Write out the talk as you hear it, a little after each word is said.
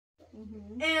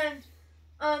and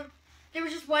there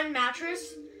was just one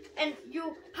mattress, and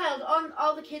you piled on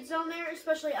all the kids on there,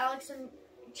 especially Alex and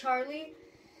Charlie,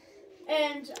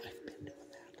 and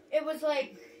it was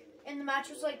like, and the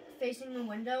mattress was like facing the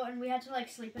window, and we had to like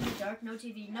sleep in the dark, no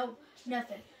TV, no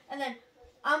nothing. And then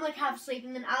I'm like half asleep,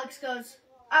 and then Alex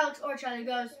or Charlie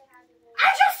goes, "I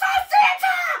just saw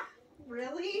Santa!"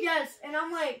 Really? Yes, and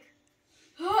I'm like,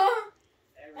 huh?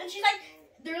 And she's like,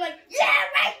 they're like, yeah,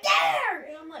 right there!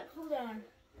 And I'm like, hold on.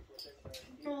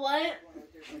 What?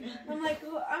 I'm like,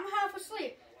 oh, I'm half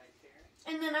asleep.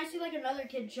 And then I see like another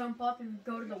kid jump up and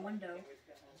go to the window.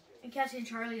 And Cassie and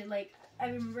Charlie, like, I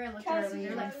remember I looked at them and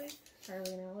they're like,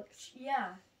 Charlie and Alex. yeah.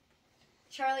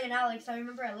 Charlie and Alex, I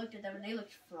remember I looked at them and they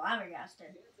looked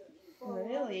flabbergasted.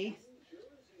 Really?